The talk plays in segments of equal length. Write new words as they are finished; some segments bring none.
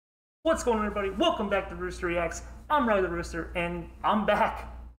What's going on, everybody? Welcome back to Rooster Reacts. I'm Riley the Rooster, and I'm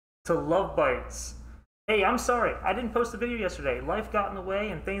back to Love Bites. Hey, I'm sorry, I didn't post a video yesterday. Life got in the way,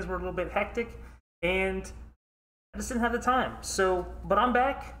 and things were a little bit hectic, and I just didn't have the time. But I'm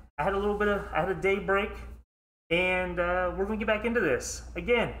back. I had a day break, and we're gonna get back into this.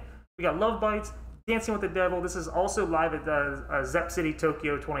 Again, we got Love Bites, Dancing with the Devil. This is also live at Zepp City,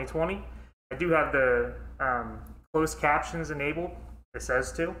 Tokyo 2020. I do have the closed captions enabled. It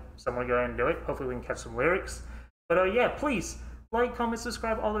says to, so I'm gonna go ahead and do it. Hopefully we can catch some lyrics. But yeah, please like, comment,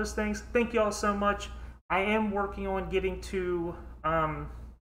 subscribe, all those things. Thank you all so much. I am working on getting to some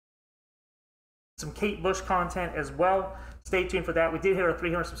Kate Bush content as well. Stay tuned for that. We did hit our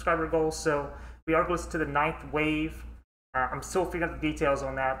 300 subscriber goal, so we are close to the 9th wave. I'm still figuring out the details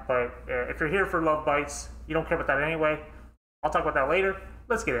on that, but if you're here for Love Bites, you don't care about that anyway. I'll talk about that later.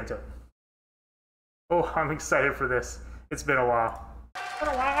 Let's get into it. Oh, I'm excited for this. It's been a while. For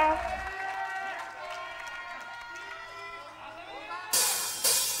a while.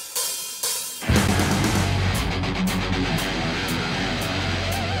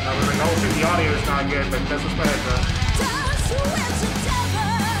 I was like, oh shit, the audio is not good, but that's what's my head, bro.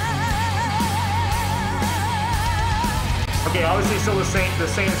 Okay, obviously still the same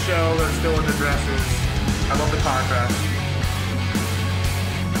show. They're still in the dresses. I love the contrast.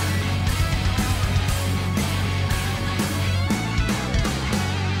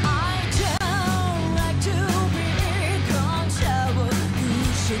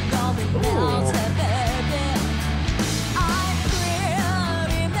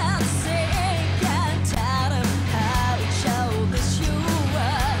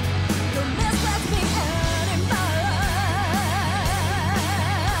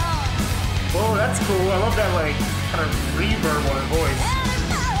 That's cool. I love that, like, kind of reverb on his voice.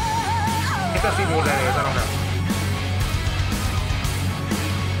 If that's even what that is, I don't know.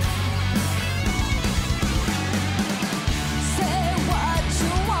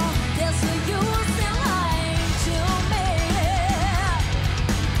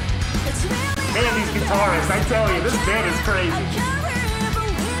 Man, these guitarists, I tell you, this band is crazy.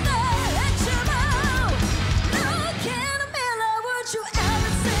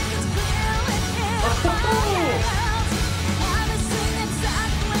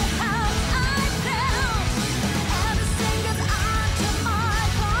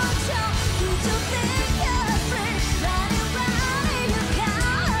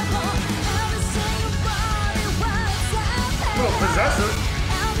 Possessive.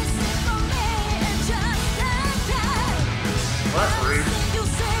 Well, that's rude.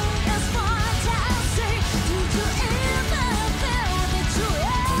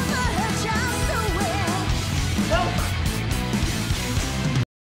 Well,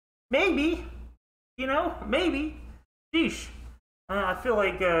 maybe, you know, maybe. Sheesh. I feel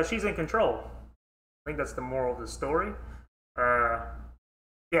like she's in control. I think that's the moral of the story.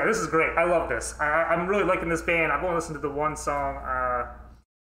 Yeah, this is great. I love this. I'm really liking this band. I've only listened to the one song,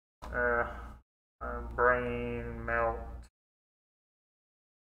 Brain Melt.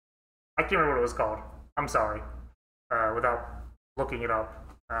 I can't remember what it was called. I'm sorry, without looking it up.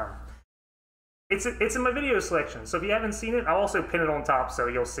 It's in my video selection, so if you haven't seen it, I'll also pin it on top so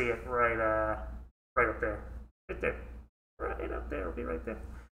you'll see it right up there. Right there. Right up there. It'll be right there.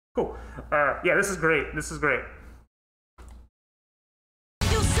 Cool. Yeah, this is great. This is great.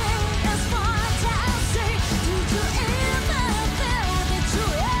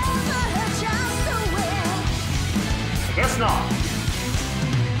 I guess not.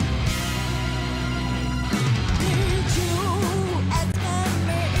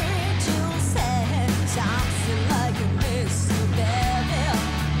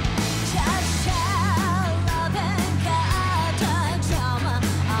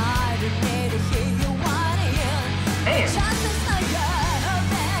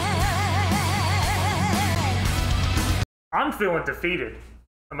 I'm feeling defeated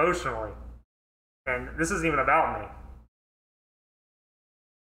emotionally, and this isn't even about me.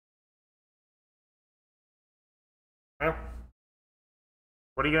 Well,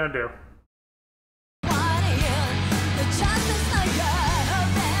 what are you gonna do?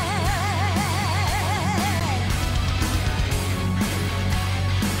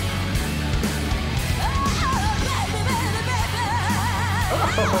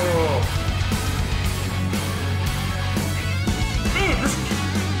 Oh.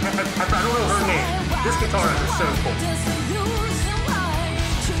 I don't know her name. This guitarist is so cool.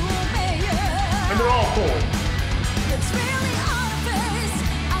 And they're all cool.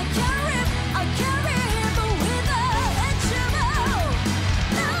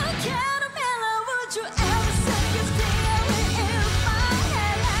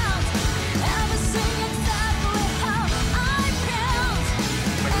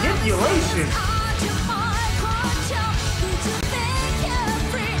 manipulation.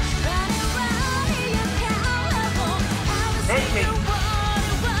 Take me.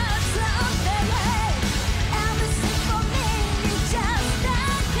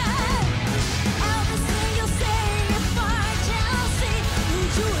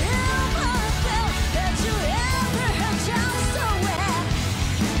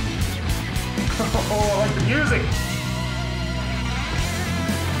 Oh, I like the music.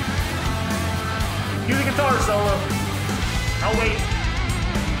 Use a guitar solo. I'll wait.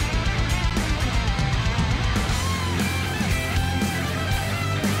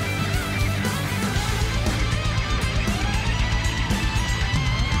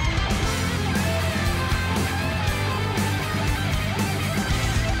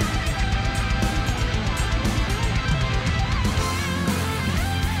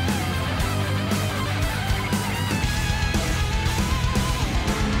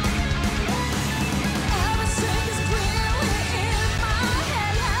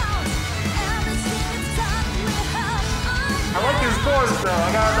 Though,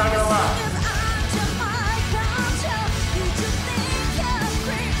 I gotta not gonna lie.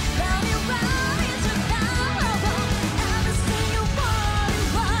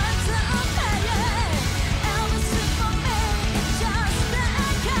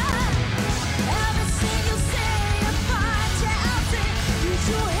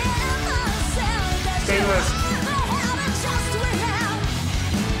 Stainless.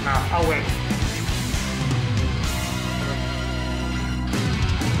 I'll wait.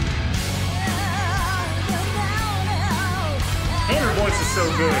 And her voice is so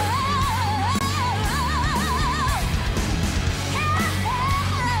good.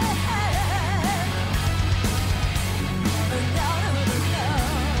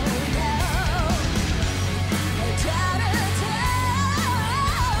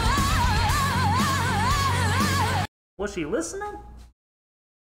 Was she listening?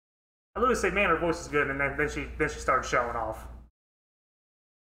 I literally say, man, her voice is good, and then she started showing off.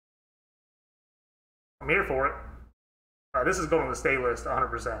 I'm here for it. This is going to the stay list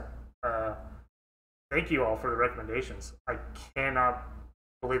 100%. Thank you all for the recommendations. I cannot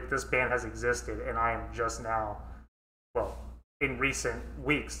believe this band has existed, and I am just now, well, in recent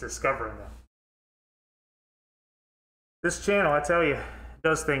weeks, discovering them. This channel, I tell you,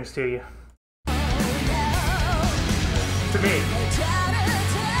 does things to you. To me.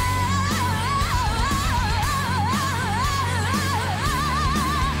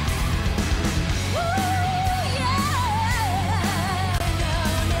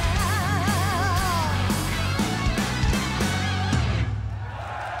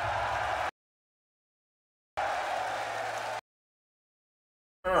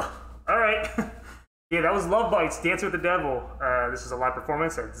 All right. Yeah, that was Love Bites, Dancing with the Devil. This is a live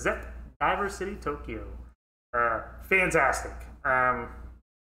performance at Zepp, Diver City, Tokyo. Fantastic. Yeah.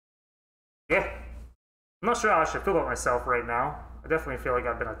 I'm not sure how I should feel about myself right now. I definitely feel like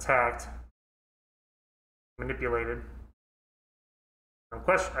I've been attacked, manipulated. I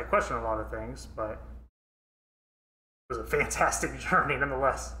question a lot of things, but it was a fantastic journey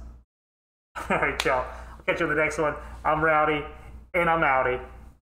nonetheless. All right, y'all. I'll catch you on the next one. I'm Rowdy, and I'm outie.